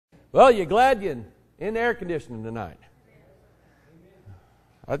Well, you glad you're in air conditioning tonight?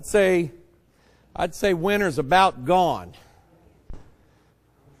 I'd say winter's about gone.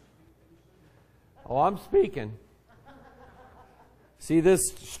 Oh, I'm speaking. See this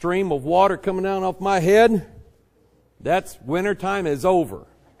stream of water coming down off my head? That's wintertime is over.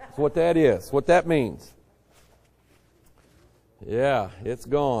 That's what that is. What that means. Yeah, it's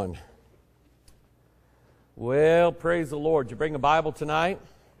gone. Well, praise the Lord. Did you bring a Bible tonight?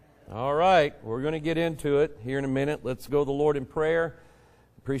 All right. We're going to get into it here in a minute. Let's go to the Lord in prayer.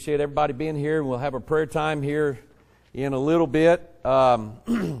 Appreciate everybody being here. We'll have a prayer time here in a little bit. I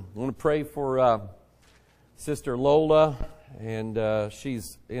want to pray for Sister Lola, and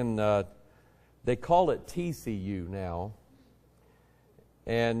she's in, they call it TCU now.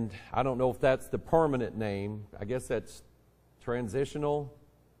 And I don't know if that's the permanent name. I guess that's Transitional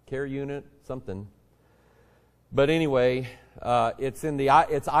Care Unit, something. But anyway, it's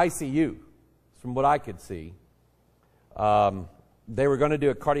ICU, from what I could see. They were going to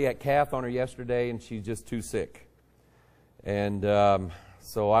do a cardiac cath on her yesterday, and she's just too sick. And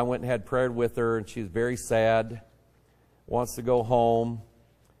so I went and had prayer with her, and she's very sad, wants to go home.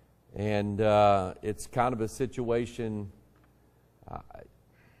 And it's kind of a situation,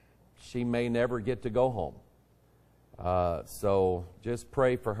 she may never get to go home. So just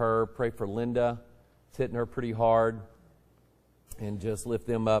pray for her, pray for Linda. It's hitting her pretty hard, and just lift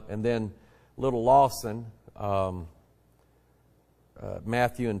them up. And then little Lawson,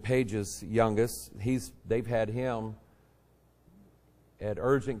 Matthew and Paige's youngest, they've had him at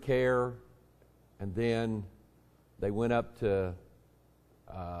urgent care, and then they went up to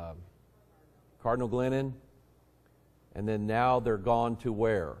Cardinal Glennon, and then now they're gone to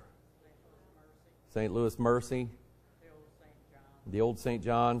where? St. Louis Mercy, the old St.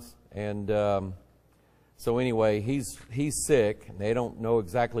 John's. And so anyway, he's sick, and they don't know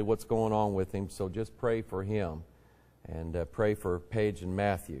exactly what's going on with him, so just pray for him. And pray for Paige and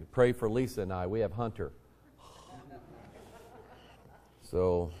Matthew. Pray for Lisa and I. We have Hunter.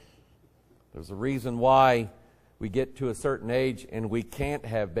 So there's a reason why we get to a certain age and we can't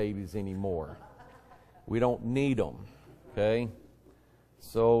have babies anymore. We don't need them. Okay?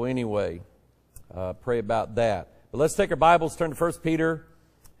 So anyway, pray about that. But let's take our Bibles, turn to 1 Peter,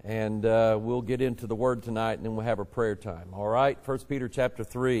 and we'll get into the Word tonight, and then we'll have a prayer time. All right? 1 Peter chapter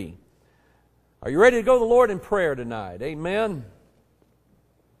 3. Are you ready to go to the Lord in prayer tonight? Amen.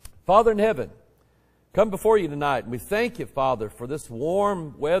 Father in heaven, come before you tonight, and we thank you, Father, for this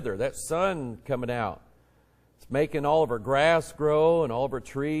warm weather, that sun coming out. It's making all of our grass grow, and all of our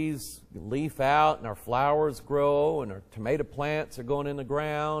trees leaf out, and our flowers grow, and our tomato plants are going in the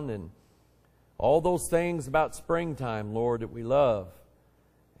ground, and all those things about springtime, Lord, that we love.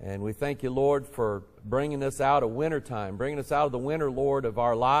 And we thank you, Lord, for bringing us out of wintertime, bringing us out of the winter, Lord, of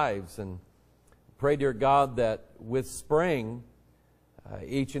our lives. And pray, dear God, that with spring,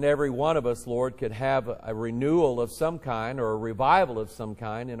 each and every one of us, Lord, could have a renewal of some kind or a revival of some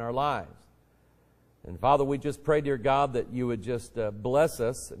kind in our lives. And Father, we just pray, dear God, that you would just bless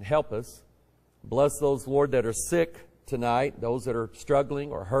us and help us. Bless those, Lord, that are sick tonight, those that are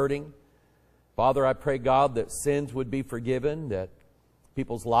struggling or hurting. Father, I pray, God, that sins would be forgiven, that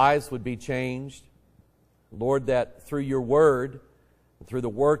people's lives would be changed. Lord, that through your word, through the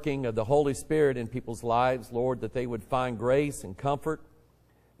working of the Holy Spirit in people's lives, Lord, that they would find grace and comfort,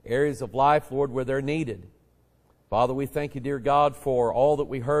 areas of life, Lord, where they're needed. Father, we thank you, dear God, for all that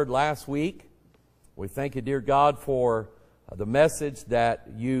we heard last week. We thank you, dear God, for the message that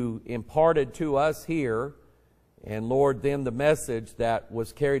you imparted to us here. And Lord, then the message that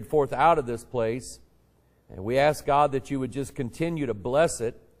was carried forth out of this place. And we ask, God, that you would just continue to bless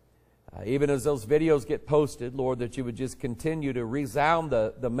it. Even as those videos get posted, Lord, that you would just continue to resound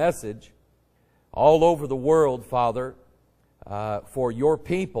the message all over the world, Father, for your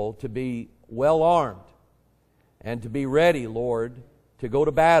people to be well armed and to be ready, Lord, to go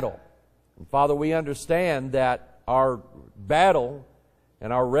to battle. And Father, we understand that our battle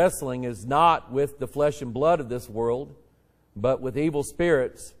and our wrestling is not with the flesh and blood of this world, but with evil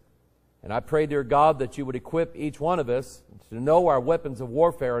spirits. And I pray, dear God, that you would equip each one of us to know our weapons of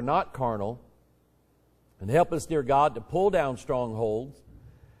warfare are not carnal. And help us, dear God, to pull down strongholds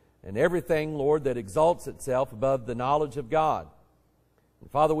and everything, Lord, that exalts itself above the knowledge of God. And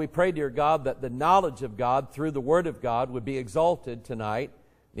Father, we pray, dear God, that the knowledge of God through the Word of God would be exalted tonight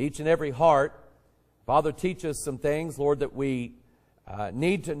in each and every heart. Father, teach us some things, Lord, that we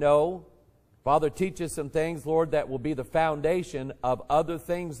need to know. Father, teach us some things, Lord, that will be the foundation of other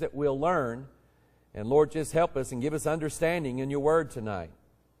things that we'll learn. And Lord, just help us and give us understanding in your word tonight.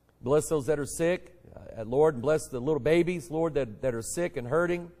 Bless those that are sick, Lord, and bless the little babies, Lord, that are sick and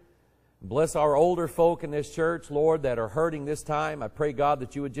hurting. Bless our older folk in this church, Lord, that are hurting this time. I pray, God,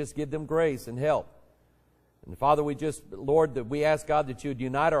 that you would just give them grace and help. And Father, Lord, that we ask, God, that you would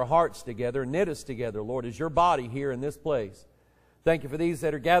unite our hearts together, knit us together, Lord, as your body here in this place. Thank you for these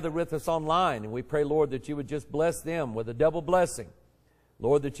that are gathered with us online. And we pray, Lord, that you would just bless them with a double blessing.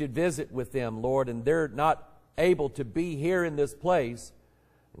 Lord, that you'd visit with them, Lord, and they're not able to be here in this place.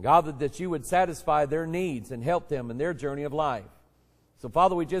 And God, that you would satisfy their needs and help them in their journey of life. So,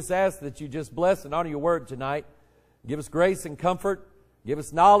 Father, we just ask that you just bless and honor your word tonight. Give us grace and comfort. Give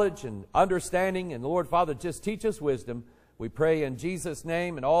us knowledge and understanding. And, Lord, Father, just teach us wisdom. We pray in Jesus'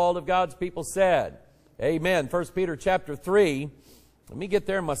 name, and all of God's people said, amen. 1 Peter chapter 3. Let me get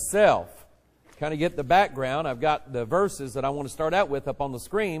there myself. Kind of get the background. I've got the verses that I want to start out with up on the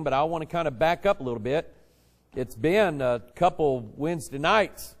screen, but I want to kind of back up a little bit. It's been a couple Wednesday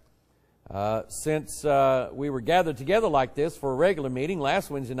nights since we were gathered together like this for a regular meeting. Last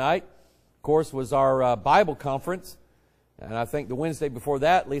Wednesday night, of course, was our Bible conference. And I think the Wednesday before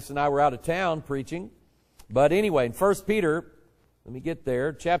that, Lisa and I were out of town preaching. But anyway, in 1 Peter, let me get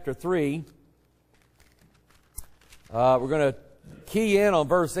there, chapter 3. We're going to key in on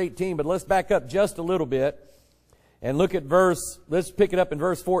verse 18, but let's back up just a little bit and look at let's pick it up in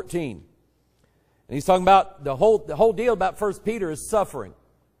verse 14. And he's talking about the whole deal about 1 Peter is suffering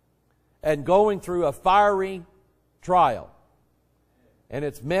and going through a fiery trial. And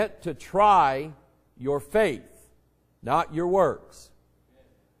it's meant to try your faith, not your works.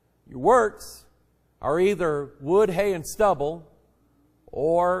 Your works are either wood, hay, and stubble,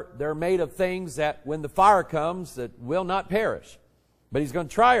 or they're made of things that when the fire comes that will not perish. But he's going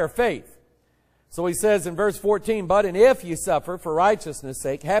to try our faith. So he says in verse 14, but and if ye suffer for righteousness'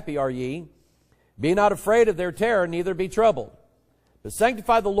 sake, happy are ye. Be not afraid of their terror, neither be troubled. But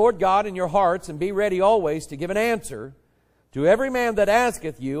sanctify the Lord God in your hearts, and be ready always to give an answer to every man that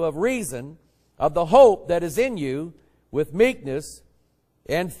asketh you of reason of the hope that is in you, with meekness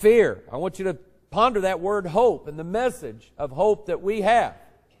and fear. I want you to ponder that word hope and the message of hope that we have.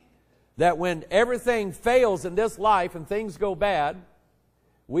 That when everything fails in this life and things go bad,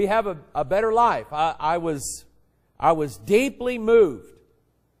 we have a better life. I was deeply moved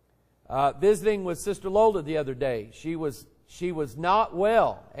visiting with Sister Lola the other day. She was not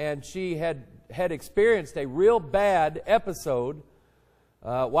well, and she had experienced a real bad episode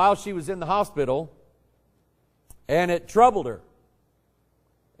while she was in the hospital, and it troubled her.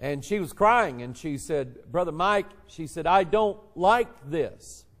 And she was crying, and she said, Brother Mike, she said, I don't like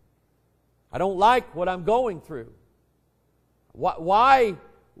this. I don't like what I'm going through. Why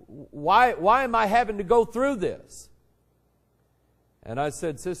am I having to go through this? And I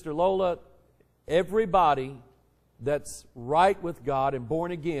said, Sister Lola, everybody that's right with God and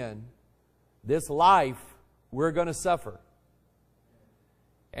born again, this life, we're going to suffer.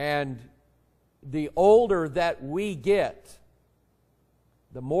 And the older that we get,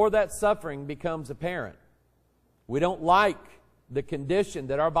 the more that suffering becomes apparent. We don't like the condition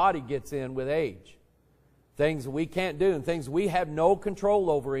that our body gets in with age. Things we can't do and things we have no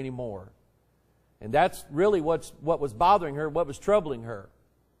control over anymore. And that's really what was bothering her, what was troubling her.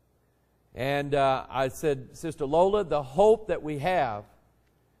 And I said, Sister Lola, the hope that we have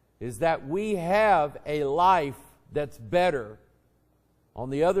is that we have a life that's better on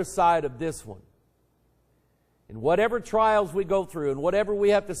the other side of this one. And whatever trials we go through, and whatever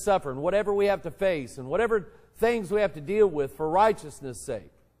we have to suffer, and whatever we have to face, and whatever things we have to deal with for righteousness'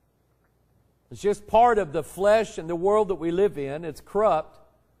 sake, it's just part of the flesh and the world that we live in. It's corrupt,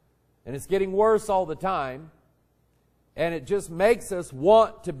 and it's getting worse all the time. And it just makes us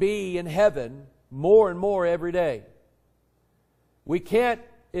want to be in heaven more and more every day. We can't,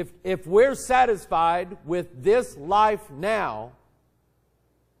 if we're satisfied with this life now,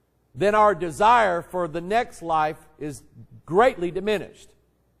 then our desire for the next life is greatly diminished.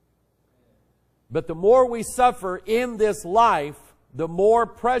 But the more we suffer in this life, the more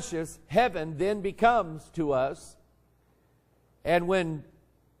precious heaven then becomes to us. And when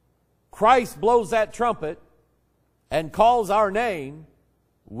Christ blows that trumpet and calls our name,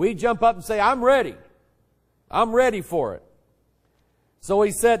 we jump up and say, I'm ready. I'm ready for it. So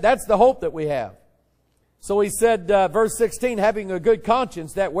he said, that's the hope that we have. So he said, verse 16, having a good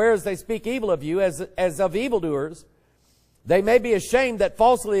conscience, that whereas they speak evil of you as of evildoers, they may be ashamed that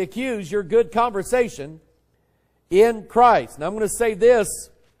falsely accuse your good conversation in Christ. Now I'm going to say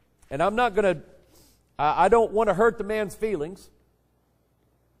this, and I don't want to hurt the man's feelings,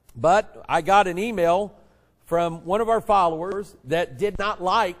 but I got an email from one of our followers that did not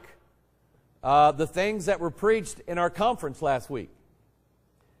like the things that were preached in our conference last week.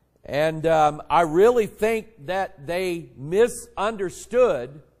 And I really think that they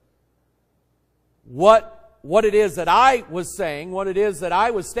misunderstood what it is that I was saying, what it is that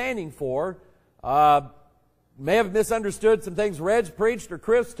I was standing for. May have misunderstood some things Reg preached or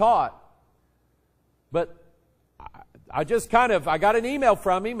Chris taught. But I got an email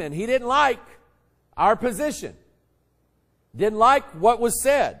from him, and he didn't like our position. Didn't like what was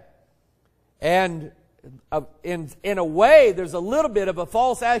said. And in a way, there's a little bit of a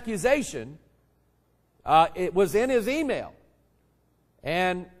false accusation. It was in his email.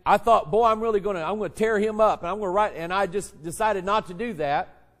 And I thought, boy, I'm going to tear him up, and I'm going to write, and I just decided not to do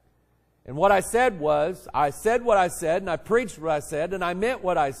that. And what I said was, I said what I said, and I preached what I said, and I meant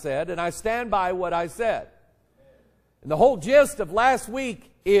what I said, and I stand by what I said. And the whole gist of last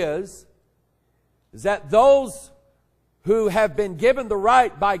week is that those who have been given the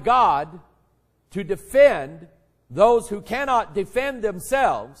right by God to defend those who cannot defend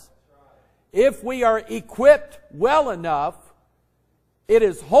themselves, if we are equipped well enough, it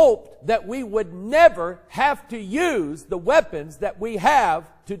is hoped that we would never have to use the weapons that we have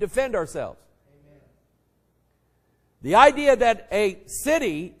to defend ourselves. Amen. The idea that a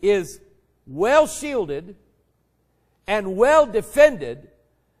city is well shielded and well defended,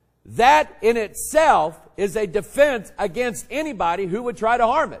 that in itself is a defense against anybody who would try to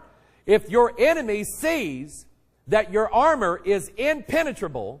harm it. If your enemy sees that your armor is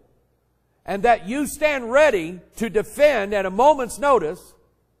impenetrable and that you stand ready to defend at a moment's notice,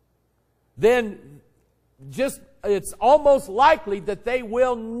 then it's almost likely that they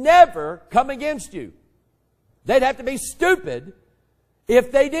will never come against you. They'd have to be stupid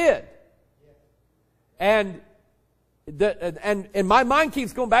if they did. And my mind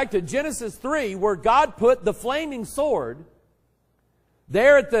keeps going back to Genesis 3, where God put the flaming sword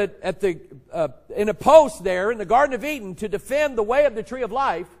there in a post there in the Garden of Eden to defend the way of the tree of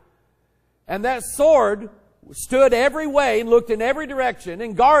life. And that sword stood every way and looked in every direction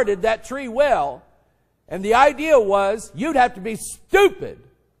and guarded that tree well. And the idea was you'd have to be stupid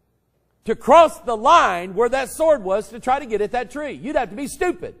to cross the line where that sword was to try to get at that tree. You'd have to be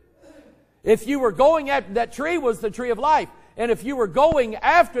stupid. If you were going after that tree was the tree of life. And if you were going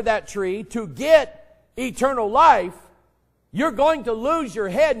after that tree to get eternal life, you're going to lose your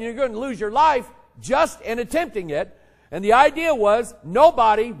head and you're going to lose your life just in attempting it. And the idea was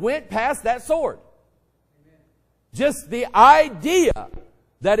nobody went past that sword. Amen. Just the idea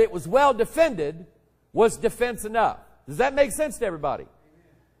that it was well defended was defense enough. Does that make sense to everybody? Amen.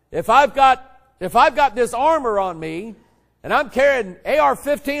 If I've got this armor on me and I'm carrying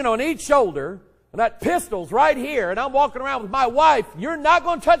AR-15 on each shoulder and that pistol's right here and I'm walking around with my wife, you're not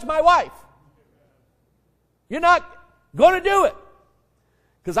going to touch my wife. You're not going to do it.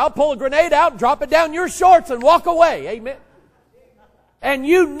 Because I'll pull a grenade out and drop it down your shorts and walk away. Amen. And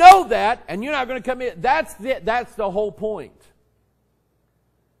you know that, and you're not going to come in. That's the whole point.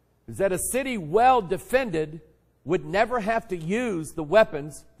 Is that a city well defended would never have to use the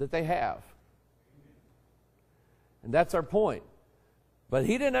weapons that they have. And that's our point. But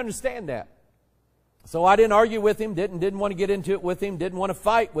he didn't understand that. So I didn't argue with him, didn't want to get into it with him, didn't want to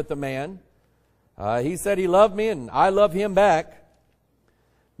fight with the man. He said he loved me and I love him back.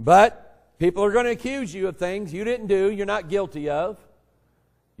 But people are going to accuse you of things you didn't do, you're not guilty of.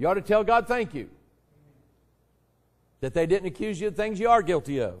 You ought to tell God thank you that they didn't accuse you of things you are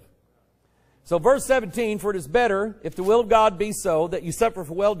guilty of. So verse 17, for it is better, if the will of God be so, that you suffer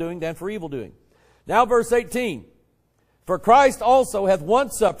for well-doing than for evil-doing. Now verse 18, for Christ also hath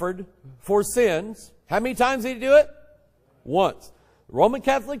once suffered for sins. How many times did he do it? Once. The Roman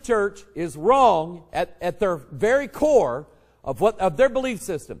Catholic Church is wrong at their very core of their belief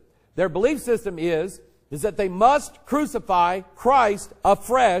system. Their belief system is that they must crucify Christ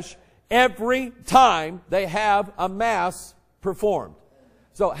afresh every time they have a Mass performed.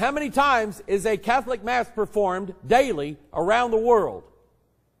 So how many times is a Catholic Mass performed daily around the world?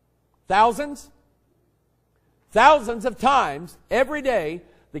 Thousands? Thousands of times every day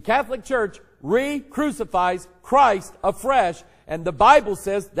the Catholic Church re-crucifies Christ afresh, and the Bible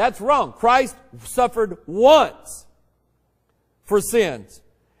says that's wrong. Christ suffered once for sins.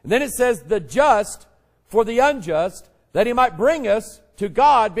 And then it says the just for the unjust, that he might bring us to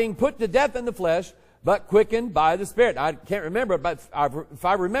God, being put to death in the flesh, but quickened by the Spirit. I can't remember, but if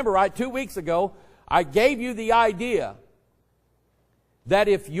I remember right, 2 weeks ago, I gave you the idea that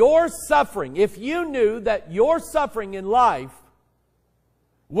if you're suffering, if you knew that your suffering in life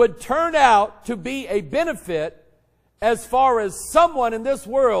would turn out to be a benefit as far as someone in this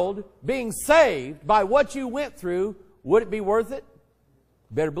world being saved by what you went through, would it be worth it?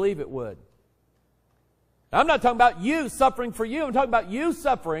 Better believe it would. I'm not talking about you suffering for you. I'm talking about you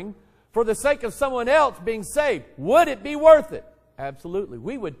suffering for the sake of someone else being saved. Would it be worth it? Absolutely.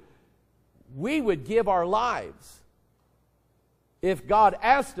 we would give our lives. If God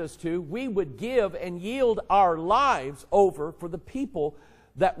asked us to, we would give and yield our lives over for the people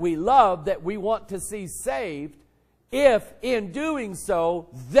that we love, that we want to see saved, if in doing so,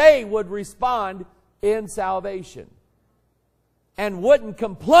 they would respond in salvation. And wouldn't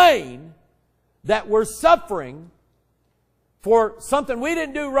complain that we're suffering for something we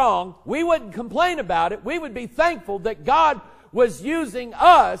didn't do wrong. We wouldn't complain about it. We would be thankful that God was using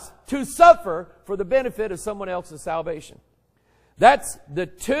us to suffer for the benefit of someone else's salvation. That's the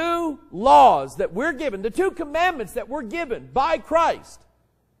two laws that we're given, the two commandments that we're given by Christ.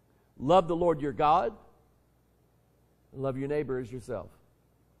 Love the Lord your God, and love your neighbor as yourself.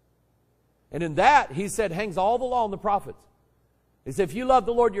 And in that, he said, hangs all the law and the prophets. He said, if you love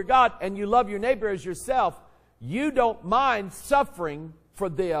the Lord your God and you love your neighbor as yourself, you don't mind suffering for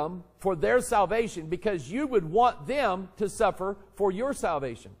them, for their salvation, because you would want them to suffer for your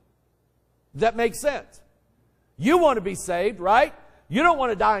salvation. Does that make sense? You want to be saved, right? You don't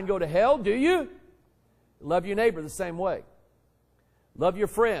want to die and go to hell, do you? Love your neighbor the same way. Love your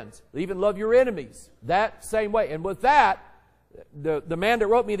friends. Even love your enemies that same way. And with that, the man that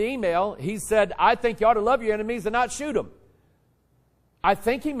wrote me the email, he said, I think you ought to love your enemies and not shoot them. I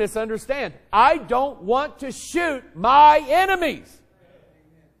think he misunderstands. I don't want to shoot my enemies.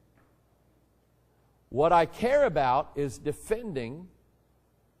 What I care about is defending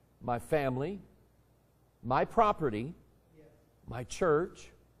my family, my property, my church,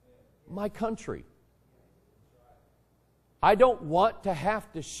 my country. I don't want to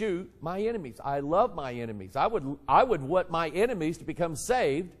have to shoot my enemies. I love my enemies. I would want my enemies to become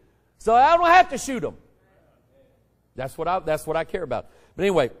saved so I don't have to shoot them. That's what I care about. But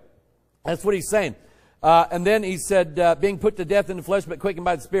anyway, that's what he's saying. And then he said, being put to death in the flesh but quickened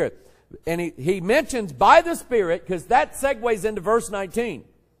by the Spirit. And he mentions by the Spirit, because that segues into verse 19.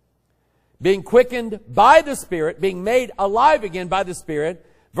 Being quickened by the Spirit, being made alive again by the Spirit.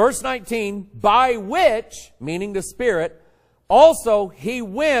 Verse 19, by which, meaning the Spirit, also he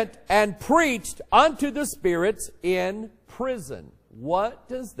went and preached unto the spirits in prison. What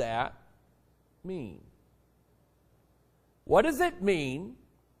does that mean? What does it mean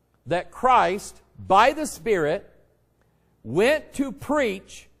that Christ, by the Spirit, went to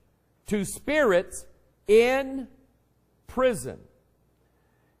preach to spirits in prison?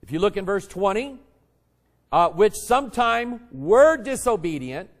 If you look in verse 20, which sometime were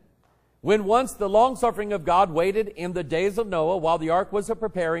disobedient, when once the long-suffering of God waited in the days of Noah, while the ark was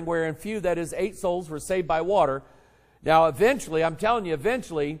a-preparing, wherein few, that is 8 souls, were saved by water. Now eventually, I'm telling you,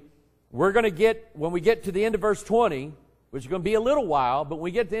 eventually, we're going to get, when we get to the end of verse 20, which is going to be a little while, but when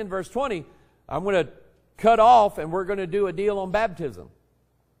we get to the end of verse 20, I'm going to cut off and we're going to do a deal on baptism.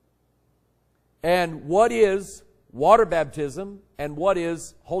 And what is water baptism and what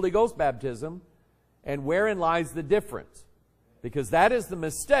is Holy Ghost baptism, and wherein lies the difference. Because that is the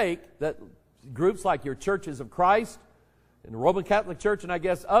mistake that groups like your Churches of Christ and the Roman Catholic Church and I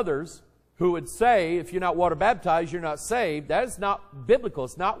guess others who would say if you're not water baptized, you're not saved. That is not biblical.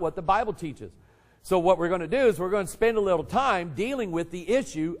 It's not what the Bible teaches. So what we're going to do is we're going to spend a little time dealing with the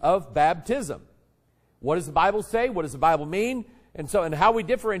issue of baptism. What does the Bible say? What does the Bible mean? And how we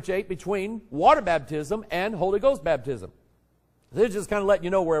differentiate between water baptism and Holy Ghost baptism. This is just kind of letting you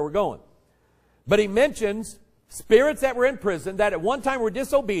know where we're going. But he mentions spirits that were in prison, that at one time were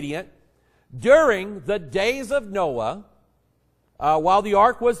disobedient during the days of Noah, while the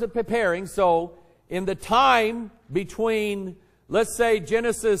ark was preparing. So in the time between, let's say,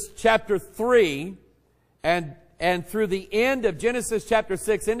 Genesis chapter 3 and through the end of Genesis chapter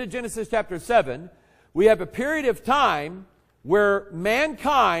 6 into Genesis chapter 7, we have a period of time where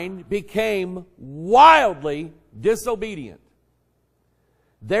mankind became wildly disobedient.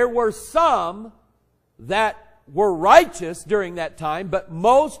 There were some that were righteous during that time, but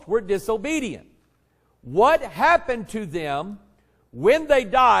most were disobedient. What happened to them when they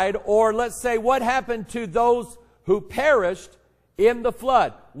died, or let's say what happened to those who perished in the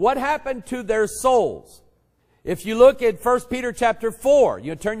flood? What happened to their souls? If you look at 1 Peter chapter 4,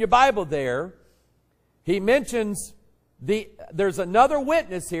 you turn your Bible there, he mentions there's another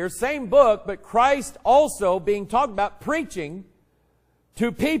witness here, same book, but Christ also being talked about preaching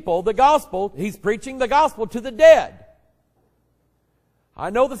to people the gospel. He's preaching the gospel to the dead.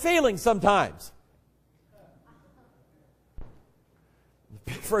 I know the feeling sometimes.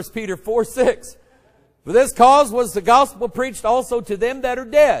 1 Peter 4:6. For this cause was the gospel preached also to them that are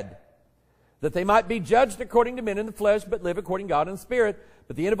dead, that they might be judged according to men in the flesh, but live according to God in the Spirit.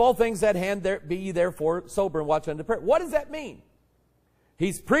 But the end of all things at hand, be ye therefore sober and watch unto prayer. What does that mean?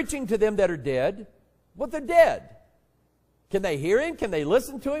 He's preaching to them that are dead. Well, they're dead. Can they hear him? Can they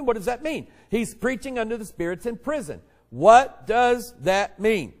listen to him? What does that mean? He's preaching unto the spirits in prison. What does that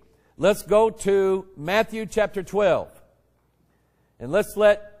mean? Let's go to Matthew chapter 12. And let's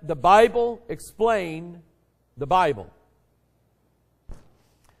let the Bible explain the Bible.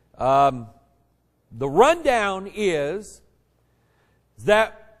 The rundown is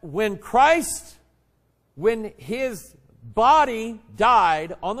that when his body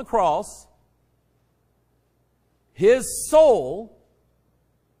died on the cross, his soul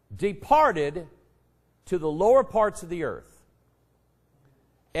departed to the lower parts of the earth.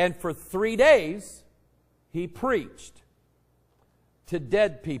 And for 3 days, he preached to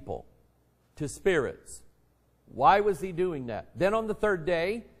dead people, to spirits. Why was he doing that? Then on the third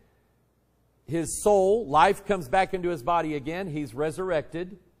day, his soul, life comes back into his body again. He's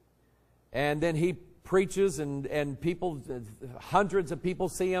resurrected. And then he preaches and people, hundreds of people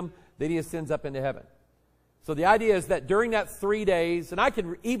see him. Then he ascends up into heaven. So the idea is that during that 3 days, and I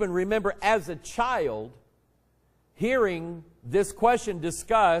can even remember as a child hearing this question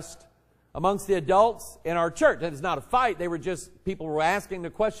discussed amongst the adults in our church. That is not a fight. They were just, people were asking the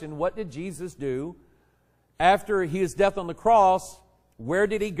question, what did Jesus do after his death on the cross? Where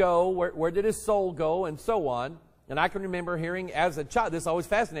did he go? Where did his soul go? And so on. And I can remember hearing as a child, this always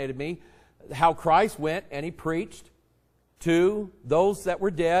fascinated me, how Christ went and he preached to those that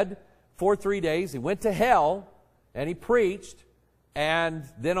were dead for 3 days. He went to hell and he preached, and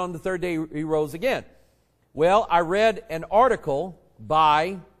then on the third day he rose again. Well, I read an article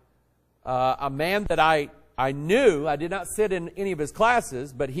by a man that I knew. I did not sit in any of his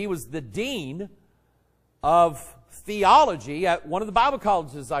classes, but he was the dean of theology at one of the Bible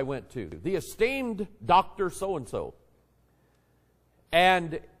colleges I went to, the esteemed Dr. So-and-so.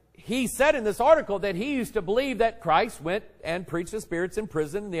 And he said in this article that he used to believe that Christ went and preached to spirits in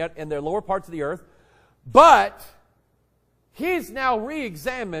prison in their lower parts of the earth, but he's now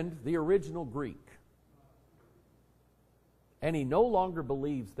re-examined the original Greek. And he no longer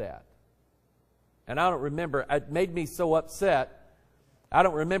believes that. And I don't remember, it made me so upset. I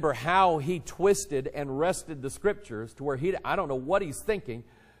don't remember how he twisted and wrested the scriptures to where I don't know what he's thinking,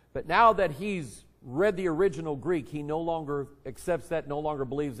 but now that he's read the original Greek, he no longer accepts that, no longer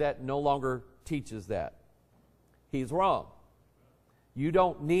believes that, no longer teaches that. He's wrong. You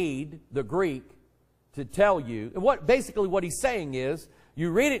don't need the Greek to tell you. And basically what he's saying is, you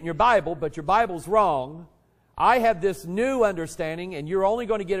read it in your Bible, but your Bible's wrong. I have this new understanding, and you're only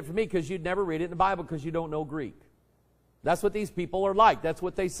going to get it from me because you'd never read it in the Bible because you don't know Greek. That's what these people are like. That's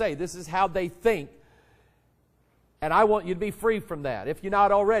what they say. This is how they think. And I want you to be free from that. If you're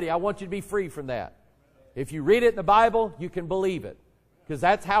not already, I want you to be free from that. If you read it in the Bible, you can believe it. Because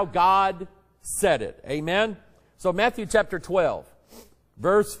that's how God said it. Amen? So Matthew chapter 12,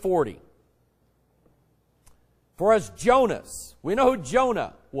 verse 40. For as Jonas, we know who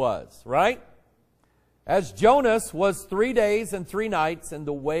Jonah was, right? As Jonas was 3 days and 3 nights in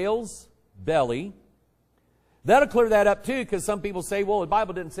the whale's belly. That'll clear that up too, because some people say, well, the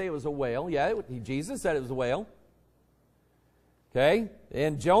Bible didn't say it was a whale. Yeah, Jesus said it was a whale. Okay?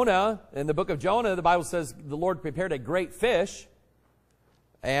 In Jonah, in the book of Jonah, the Bible says the Lord prepared a great fish.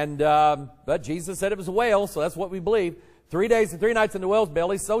 And, but Jesus said it was a whale, so that's what we believe. 3 days and 3 nights in the whale's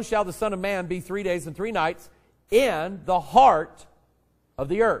belly, so shall the Son of Man be 3 days and 3 nights in the heart of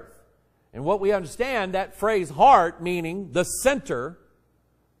the earth. And what we understand, that phrase heart, meaning the center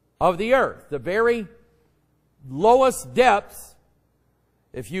of the earth, the very lowest depths.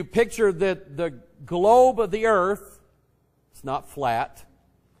 If you picture the globe of the earth, it's not flat.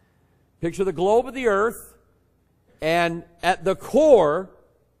 Picture the globe of the earth, and at the core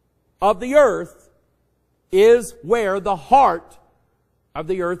of the earth is where the heart of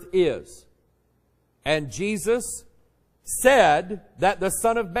the earth is. And Jesus said that the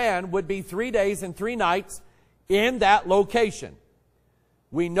Son of Man would be 3 days and 3 nights in that location.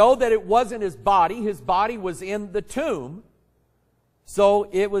 We know that it wasn't his body. His body was in the tomb. So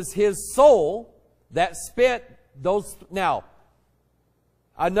it was his soul that spent those. Now,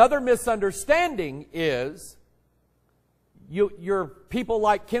 another misunderstanding is your people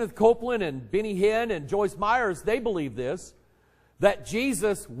like Kenneth Copeland and Benny Hinn and Joyce Myers, they believe this, that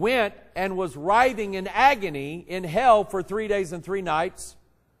Jesus went and was writhing in agony in hell for 3 days and 3 nights,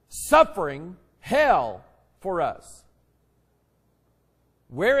 suffering hell for us.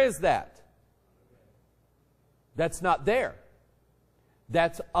 Where is that? That's not there.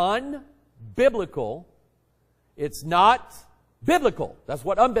 That's unbiblical. It's not biblical. That's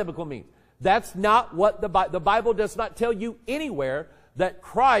what unbiblical means. That's not what the Bible does not tell you anywhere that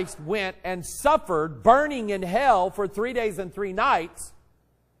Christ went and suffered burning in hell for 3 days and 3 nights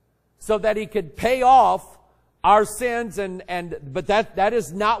so that he could pay off our sins, but that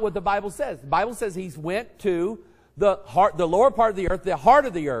is not what the Bible says. The Bible says He went to the lower part of the earth, the heart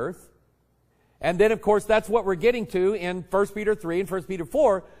of the earth. And then, of course, that's what we're getting to in 1 Peter 3 and 1 Peter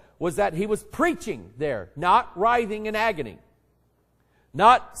 4, was that He was preaching there, not writhing in agony.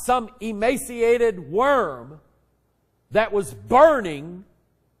 Not some emaciated worm that was burning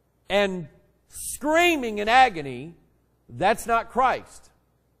and screaming in agony. That's not Christ.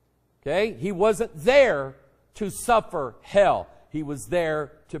 Okay? He wasn't there to suffer hell. He was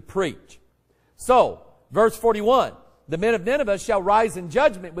there to preach. So, verse 41, the men of Nineveh shall rise in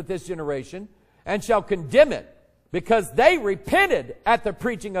judgment with this generation and shall condemn it, because they repented at the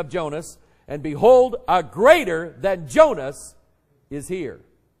preaching of Jonas, and behold, a greater than Jonas is here.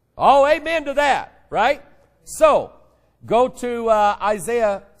 Oh, amen to that, right? So, go to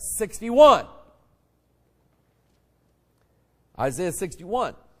Isaiah 61. Isaiah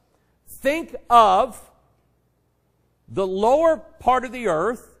 61. Think of the lower part of the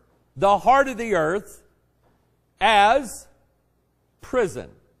earth, the heart of the earth, as prison.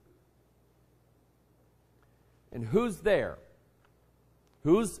 And who's there?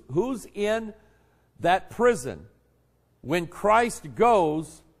 Who's in that prison when Christ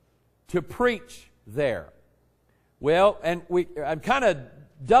goes to preach there? Well, and I'm kind of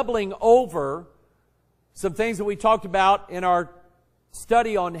doubling over some things that we talked about in our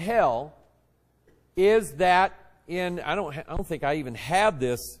study on hell. Is that I don't think I even have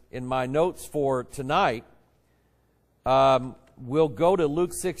this in my notes for tonight. We'll go to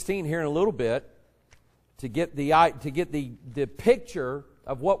Luke 16 here in a little bit to get the picture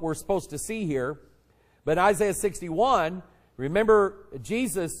of what we're supposed to see here. But Isaiah 61, remember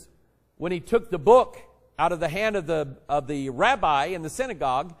Jesus, when He took the book out of the hand of the rabbi in the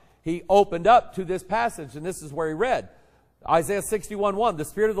synagogue, he opened up to this passage, and this is where he read. Isaiah 61:1, the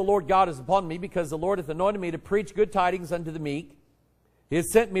Spirit of the Lord God is upon me, because the Lord hath anointed me to preach good tidings unto the meek. He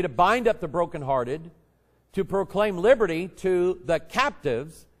has sent me to bind up the brokenhearted, to proclaim liberty to the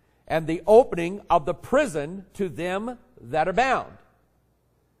captives, and the opening of the prison to them that are bound.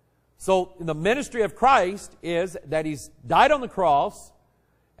 So the ministry of Christ is that He's died on the cross,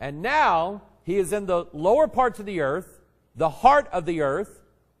 and now He is in the lower parts of the earth, the heart of the earth,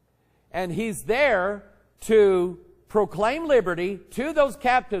 and He's there to proclaim liberty to those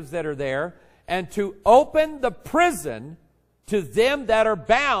captives that are there, and to open the prison to them that are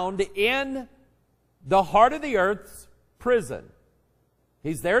bound in the heart of the earth's prison.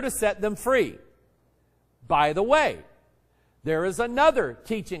 He's there to set them free. By the way, there is another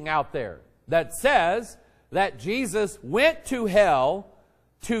teaching out there that says that Jesus went to hell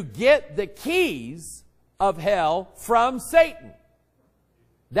to get the keys of hell from Satan.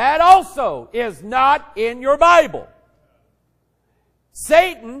 That also is not in your Bible.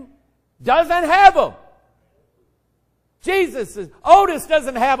 Satan doesn't have them. Otis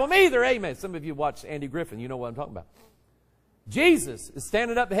doesn't have them either. Amen. Some of you watch Andy Griffin. You know what I'm talking about. Jesus is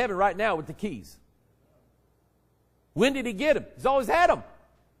standing up in heaven right now with the keys. When did He get them? He's always had them.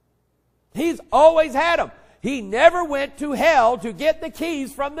 He's always had them. He never went to hell to get the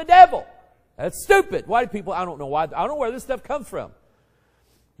keys from the devil. That's stupid. Why do people, I don't know why, I don't know where this stuff comes from.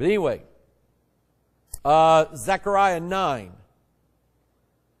 But anyway, Zechariah 9,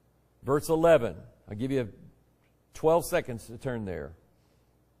 verse 11. I'll give you 12 seconds to turn there.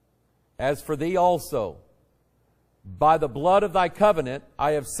 As for thee also, by the blood of thy covenant,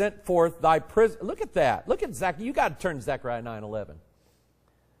 I have sent forth thy prison. Look at that. Look at Zechariah. You got to turn to Zechariah 9:11.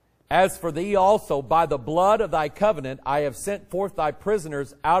 As for thee also, by the blood of thy covenant, I have sent forth thy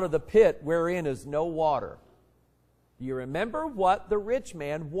prisoners out of the pit wherein is no water. Do you remember what the rich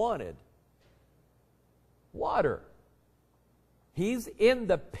man wanted? Water. He's in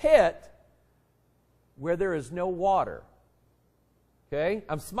the pit where there is no water. Okay?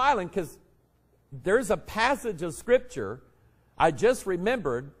 I'm smiling because there's a passage of Scripture I just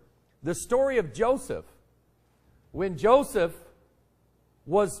remembered, the story of Joseph. When Joseph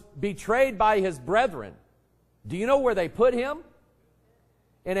was betrayed by his brethren, do you know where they put him?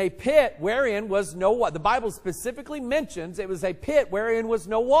 In a pit wherein was no water. The Bible specifically mentions it was a pit wherein was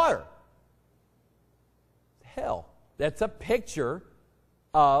no water. Hell. That's a picture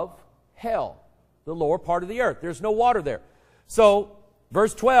of hell. The lower part of the earth. There's no water there. So,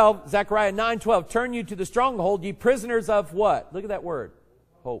 verse 12, Zechariah 9:12, turn you to the stronghold, ye prisoners of what? Look at that word.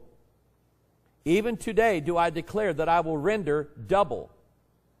 Hope. Even today do I declare that I will render double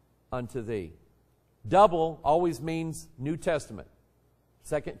unto thee. Double always means New Testament.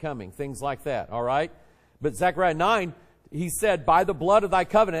 Second coming, things like that, all right? But Zechariah 9, he said, by the blood of thy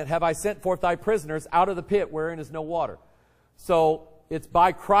covenant have I sent forth thy prisoners out of the pit wherein is no water. So, it's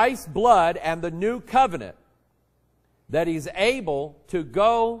by Christ's blood and the new covenant that he's able to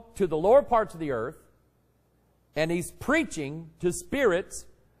go to the lower parts of the earth, and he's preaching to spirits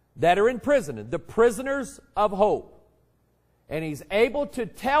that are in prison, the prisoners of hope. And he's able to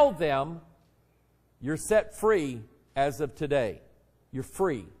tell them, you're set free as of today. You're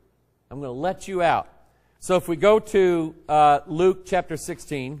free. I'm going to let you out. So if we go to Luke chapter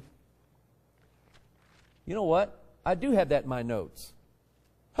 16, you know what? I do have that in my notes.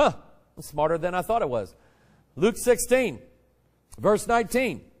 I'm smarter than I thought I was. Luke 16, verse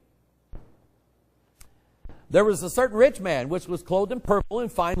 19. There was a certain rich man which was clothed in purple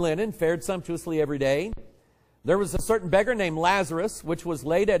and fine linen, fared sumptuously every day. There was a certain beggar named Lazarus, which was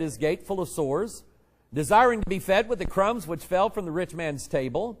laid at his gate full of sores, desiring to be fed with the crumbs which fell from the rich man's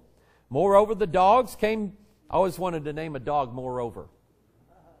table. Moreover, the dogs came. I always wanted to name a dog Moreover.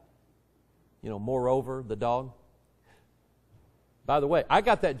 You know, Moreover, the dog. By the way, I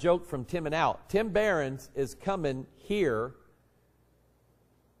got that joke from Tim and Al. Tim Barron's is coming here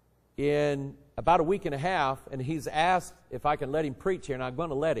in about a week and a half, and he's asked if I can let him preach here, and I'm going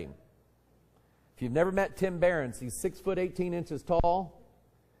to let him. If you've never met Tim Barron's, he's 6 foot 18 inches tall,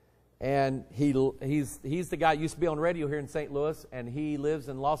 and he's the guy who used to be on radio here in St. Louis, and he lives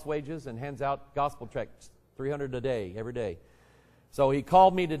in Lost Wages and hands out gospel tracts, 300 a day, every day. So he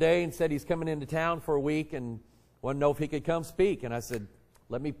called me today and said he's coming into town for a week and wanted to know if he could come speak. And I said,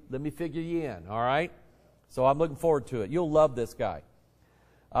 let me figure you in, all right? So I'm looking forward to it. You'll love this guy.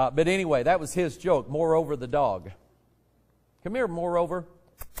 But anyway, that was his joke, Moreover the dog. Come here, Moreover.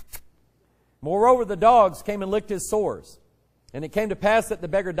 Moreover, the dogs came and licked his sores. And it came to pass that the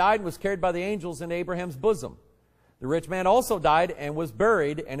beggar died and was carried by the angels in Abraham's bosom. The rich man also died and was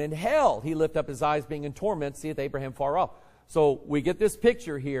buried, and in hell he lifted up his eyes, being in torment, seeth Abraham far off. So we get this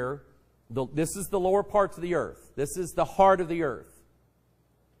picture here. This is the lower parts of the earth. This is the heart of the earth.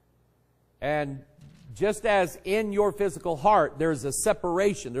 And just as in your physical heart, there's a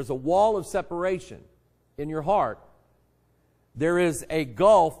separation, there's a wall of separation in your heart, there is a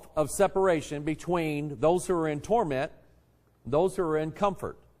gulf of separation between those who are in torment, those who are in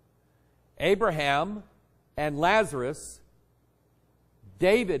comfort. Abraham and Lazarus,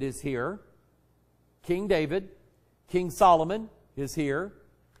 David is here, King David, King Solomon is here,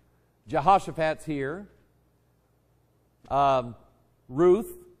 Jehoshaphat's here,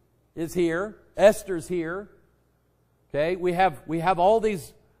 Ruth is here, Esther's here. Okay, we have all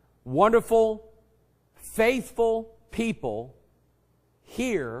these wonderful, faithful people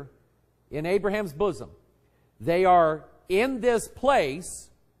here in Abraham's bosom. They are in this place,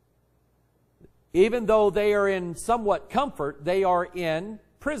 even though they are in somewhat comfort, they are in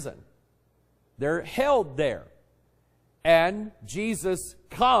prison. They're held there. And Jesus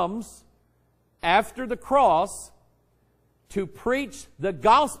comes after the cross to preach the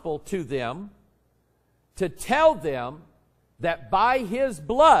gospel to them, to tell them that by His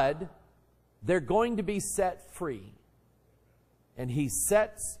blood, they're going to be set free. And He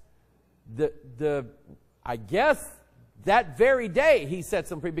sets I guess that very day He sets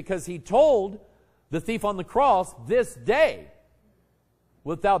them free, because He told the thief on the cross, this day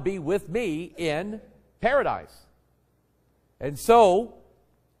wilt thou be with me in paradise. And so,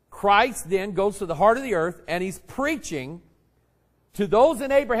 Christ then goes to the heart of the earth, and He's preaching to those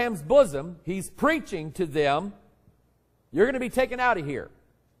in Abraham's bosom. He's preaching to them, you're going to be taken out of here.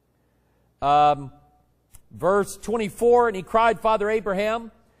 Verse 24, and he cried, Father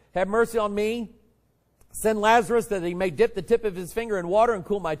Abraham, have mercy on me. Send Lazarus that he may dip the tip of his finger in water and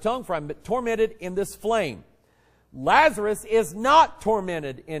cool my tongue, for I'm tormented in this flame. Lazarus is not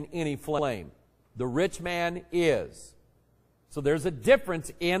tormented in any flame. The rich man is. So there's a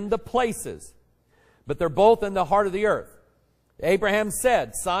difference in the places. But they're both in the heart of the earth. Abraham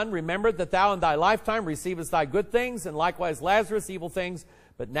said, Son, remember that thou in thy lifetime receivest thy good things, and likewise Lazarus evil things.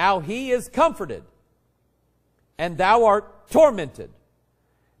 But now he is comforted, and thou art tormented.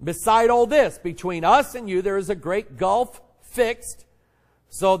 Beside all this, between us and you there is a great gulf fixed,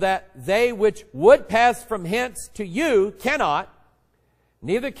 so that they which would pass from hence to you cannot,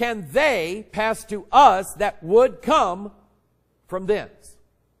 neither can they pass to us that would come from thence.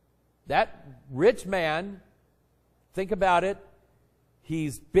 That rich man, think about it,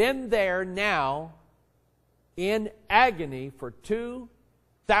 he's been there now in agony for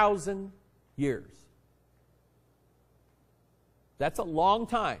 2,000 years. That's a long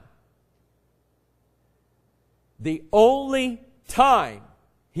time. The only time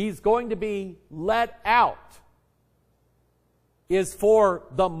he's going to be let out is for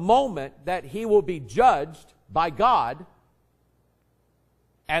the moment that he will be judged by God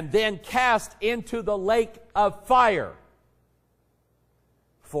and then cast into the lake of fire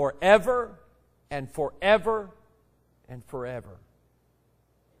forever and forever and forever.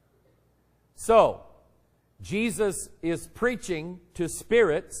 So, Jesus is preaching to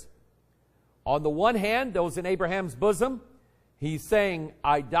spirits. On the one hand, those in Abraham's bosom, He's saying,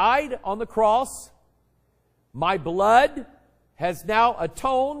 I died on the cross. My blood has now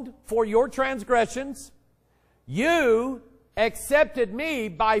atoned for your transgressions. You accepted me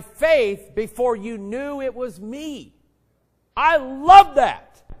by faith before you knew it was me. I love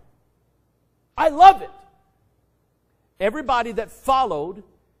that. I love it. Everybody that followed,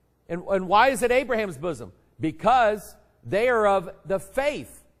 and why is it Abraham's bosom? Because they are of the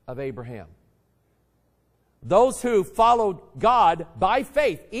faith of Abraham. Those who followed God by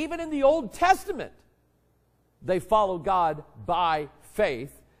faith, even in the Old Testament, they followed God by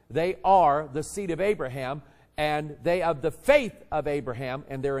faith. They are the seed of Abraham, and they have the faith of Abraham,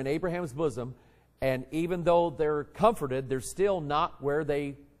 and they're in Abraham's bosom. And even though they're comforted, they're still not where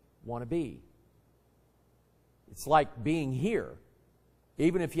they want to be. It's like being here.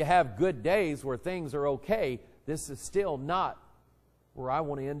 Even if you have good days where things are okay, this is still not where I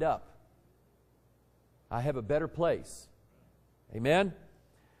want to end up. I have a better place. Amen?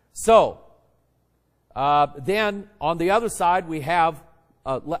 So, then on the other side we have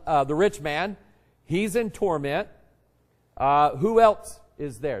the rich man. He's in torment. Who else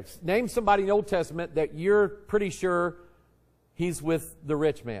is there? Name somebody in the Old Testament that you're pretty sure he's with the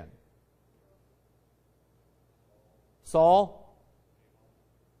rich man. Saul?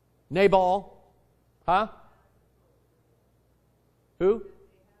 Nabal? Huh? Who?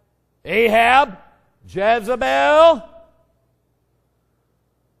 Ahab? Jezebel?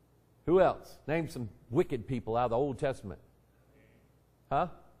 Who else? Name some wicked people out of the Old Testament. Huh?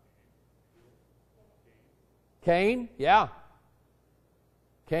 Cain? Yeah.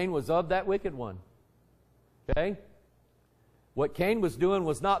 Cain was of that wicked one. Okay? What Cain was doing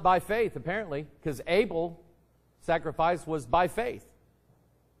was not by faith, apparently, because Abel's sacrifice was by faith.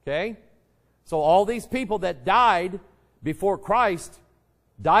 Okay? So all these people that died before Christ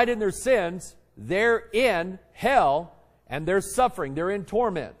died in their sins. They're in hell and they're suffering. They're in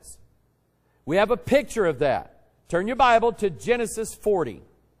torments. We have a picture of that. Turn your Bible to Genesis 40.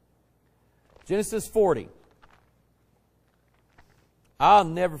 Genesis 40. I'll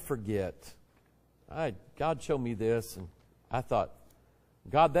never forget. God showed me this, and I thought,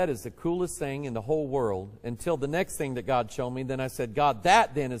 God, that is the coolest thing in the whole world. Until the next thing that God showed me, then I said, God,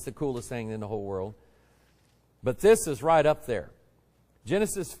 that then is the coolest thing in the whole world. But this is right up there.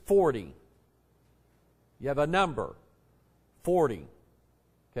 Genesis 40. You have a number, 40.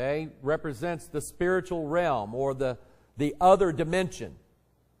 Okay, represents the spiritual realm or the other dimension.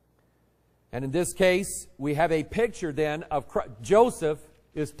 And in this case, we have a picture then of Christ. Joseph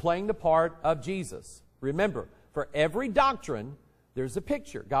is playing the part of Jesus. Remember, for every doctrine, there's a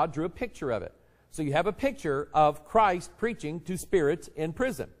picture. God drew a picture of it. So you have a picture of Christ preaching to spirits in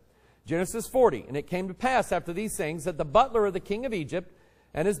prison. Genesis 40, and it came to pass after these things that the butler of the king of Egypt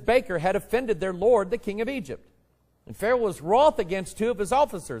and his baker had offended their lord, the king of Egypt. And Pharaoh was wroth against two of his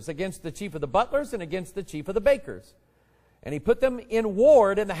officers, against the chief of the butlers and against the chief of the bakers. And he put them in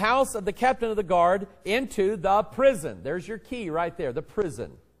ward in the house of the captain of the guard into the prison. There's your key right there, the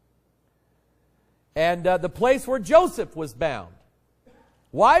prison. And the place where Joseph was bound.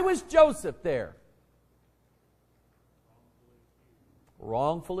 Why was Joseph there?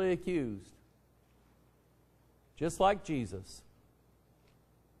 Wrongfully accused. Just like Jesus.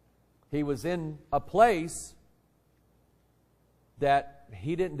 He was in a place that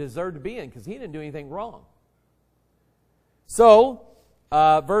he didn't deserve to be in because he didn't do anything wrong. So,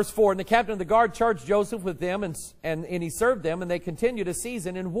 verse 4, and the captain of the guard charged Joseph with them, and he served them, and they continued a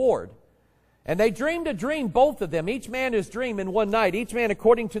season in ward. And they dreamed a dream, both of them, each man his dream in one night, each man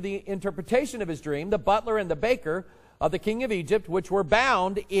according to the interpretation of his dream, the butler and the baker of the king of Egypt, which were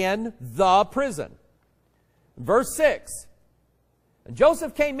bound in the prison. Verse 6, and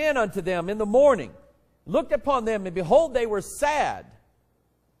Joseph came in unto them in the morning, looked upon them, and behold, they were sad.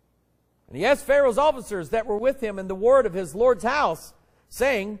 And he asked Pharaoh's officers that were with him in the ward of his Lord's house,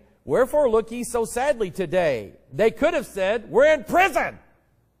 saying, wherefore look ye so sadly today? They could have said, we're in prison.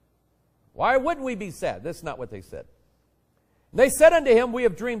 Why wouldn't we be sad? That's not what they said. And they said unto him, we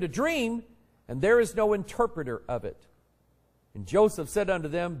have dreamed a dream, and there is no interpreter of it. And Joseph said unto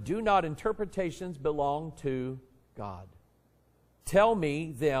them, do not interpretations belong to God? Tell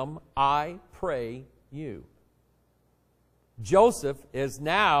me them, I pray you. Joseph is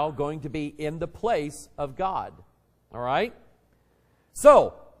now going to be in the place of God. All right?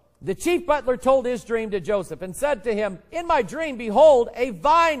 So, the chief butler told his dream to Joseph and said to him, in my dream, behold, a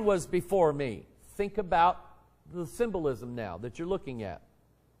vine was before me. Think about the symbolism now that you're looking at.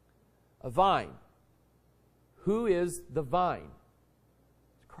 A vine. Who is the vine?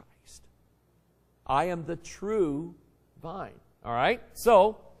 Christ. I am the true vine. All right?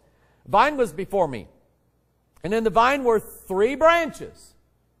 So, vine was before me. And in the vine were 3 branches.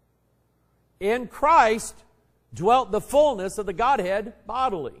 In Christ dwelt the fullness of the Godhead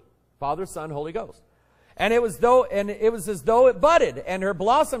bodily. Father, Son, Holy Ghost. And it was as though it budded, and her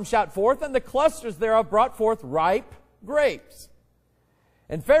blossom shot forth, and the clusters thereof brought forth ripe grapes.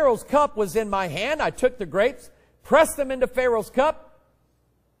 And Pharaoh's cup was in my hand. I took the grapes, pressed them into Pharaoh's cup.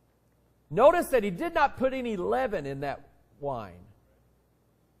 Notice that he did not put any leaven in that wine.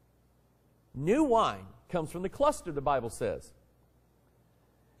 New wine comes from the cluster, the Bible says.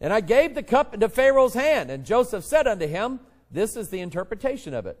 And I gave the cup into Pharaoh's hand, and Joseph said unto him, this is the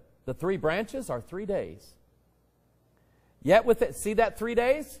interpretation of it. The 3 branches are 3 days. Yet with it, see that 3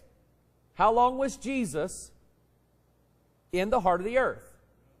 days? How long was Jesus in the heart of the earth?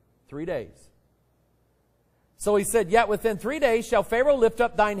 3 days. So he said, yet within 3 days shall Pharaoh lift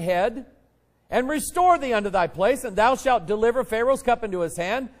up thine head and restore thee unto thy place, and thou shalt deliver Pharaoh's cup into his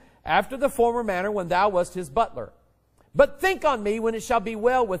hand, after the former manner when thou wast his butler. But think on me when it shall be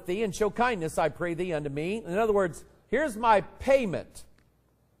well with thee, and show kindness, I pray thee, unto me. In other words, here's my payment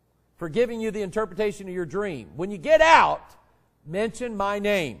for giving you the interpretation of your dream. When you get out, mention my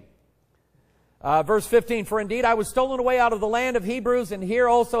name. Verse 15, for indeed I was stolen away out of the land of Hebrews, and here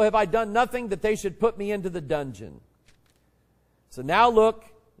also have I done nothing that they should put me into the dungeon. So now look,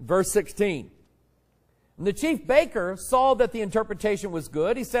 verse 16. And the chief baker saw that the interpretation was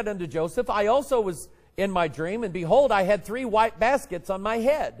good. He said unto Joseph, I also was in my dream, and behold, I had 3 white baskets on my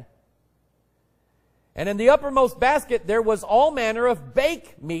head. And in the uppermost basket there was all manner of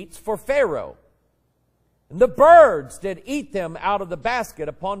bake meats for Pharaoh. And the birds did eat them out of the basket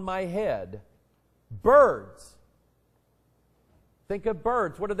upon my head. Birds. Think of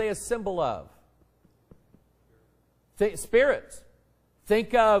birds. What are they a symbol of? Spirits.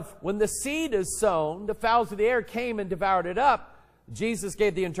 Think of when the seed is sown, the fowls of the air came and devoured it up. Jesus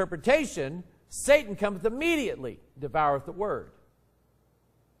gave the interpretation, Satan cometh immediately, devoureth the word.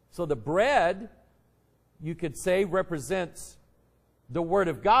 So the bread, you could say, represents the word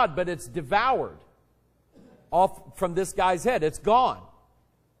of God, but it's devoured off from this guy's head. It's gone.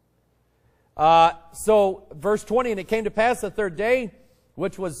 So verse 20, and it came to pass the 3rd day,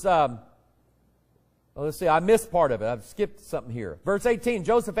 which was... let's see, I missed part of it. I've skipped something here. Verse 18,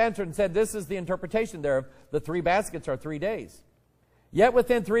 Joseph answered and said, this is the interpretation thereof. The 3 baskets are 3 days. Yet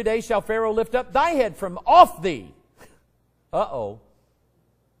within 3 days shall Pharaoh lift up thy head from off thee. Uh-oh.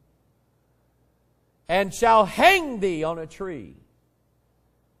 And shall hang thee on a tree.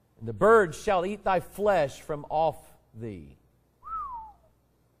 And the birds shall eat thy flesh from off thee.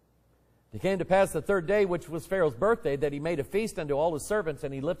 It came to pass the 3rd day, which was Pharaoh's birthday, that he made a feast unto all his servants,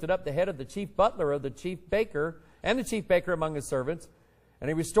 and he lifted up the head of the chief butler of the chief baker, and the chief baker among his servants. And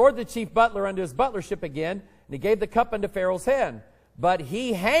he restored the chief butler unto his butlership again, and he gave the cup unto Pharaoh's hand. But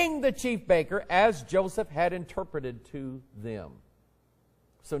he hanged the chief baker as Joseph had interpreted to them.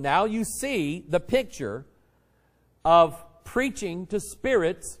 So now you see the picture of preaching to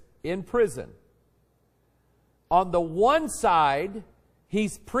spirits in prison. On the one side,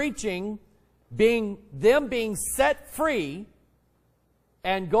 he's preaching them being set free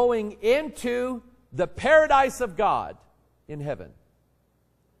and going into the paradise of God in heaven.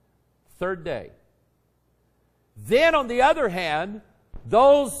 3rd day. Then on the other hand,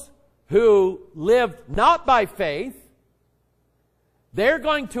 those who lived not by faith, they're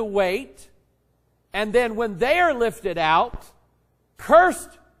going to wait, and then when they are lifted out,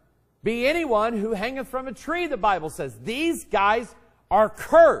 cursed be anyone who hangeth from a tree, the Bible says. These guys are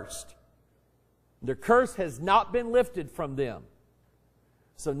cursed. Their curse has not been lifted from them.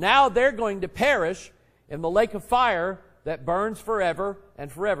 So now they're going to perish in the lake of fire that burns forever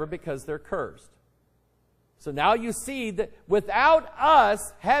and forever because they're cursed. So now you see that without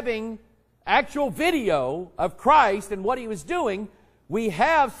us having actual video of Christ and what He was doing, we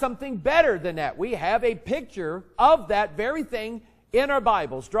have something better than that. We have a picture of that very thing in our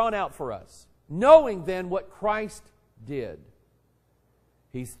Bibles drawn out for us. Knowing then what Christ did.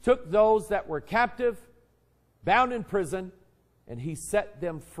 He took those that were captive, bound in prison, and He set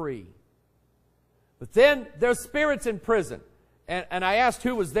them free. But then there's spirits in prison. And I asked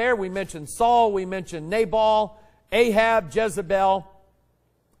who was there. We mentioned Saul, we mentioned Nabal, Ahab, Jezebel.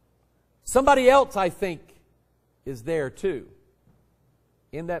 Somebody else, I think, is there too,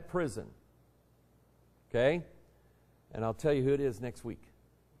 in that prison. Okay? And I'll tell you who it is next week.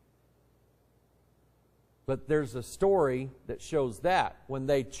 But there's a story that shows that. When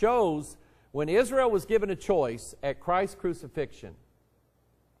Israel was given a choice at Christ's crucifixion,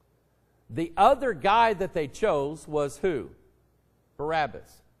 The other guy that they chose was who?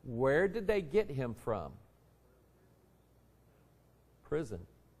 Barabbas. Where did they get him from? Prison.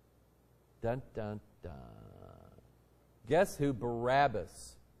 Dun, dun, dun. Guess who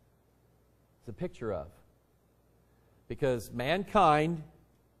Barabbas is a picture of? Because mankind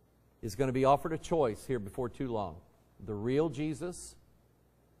is going to be offered a choice here before too long. The real Jesus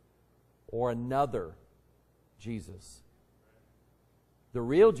or another Jesus. The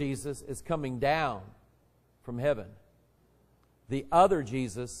real Jesus is coming down from heaven. The other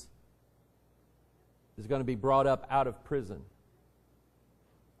Jesus is going to be brought up out of prison.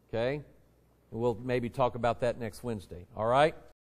 Okay? And we'll maybe talk about that next Wednesday. All right?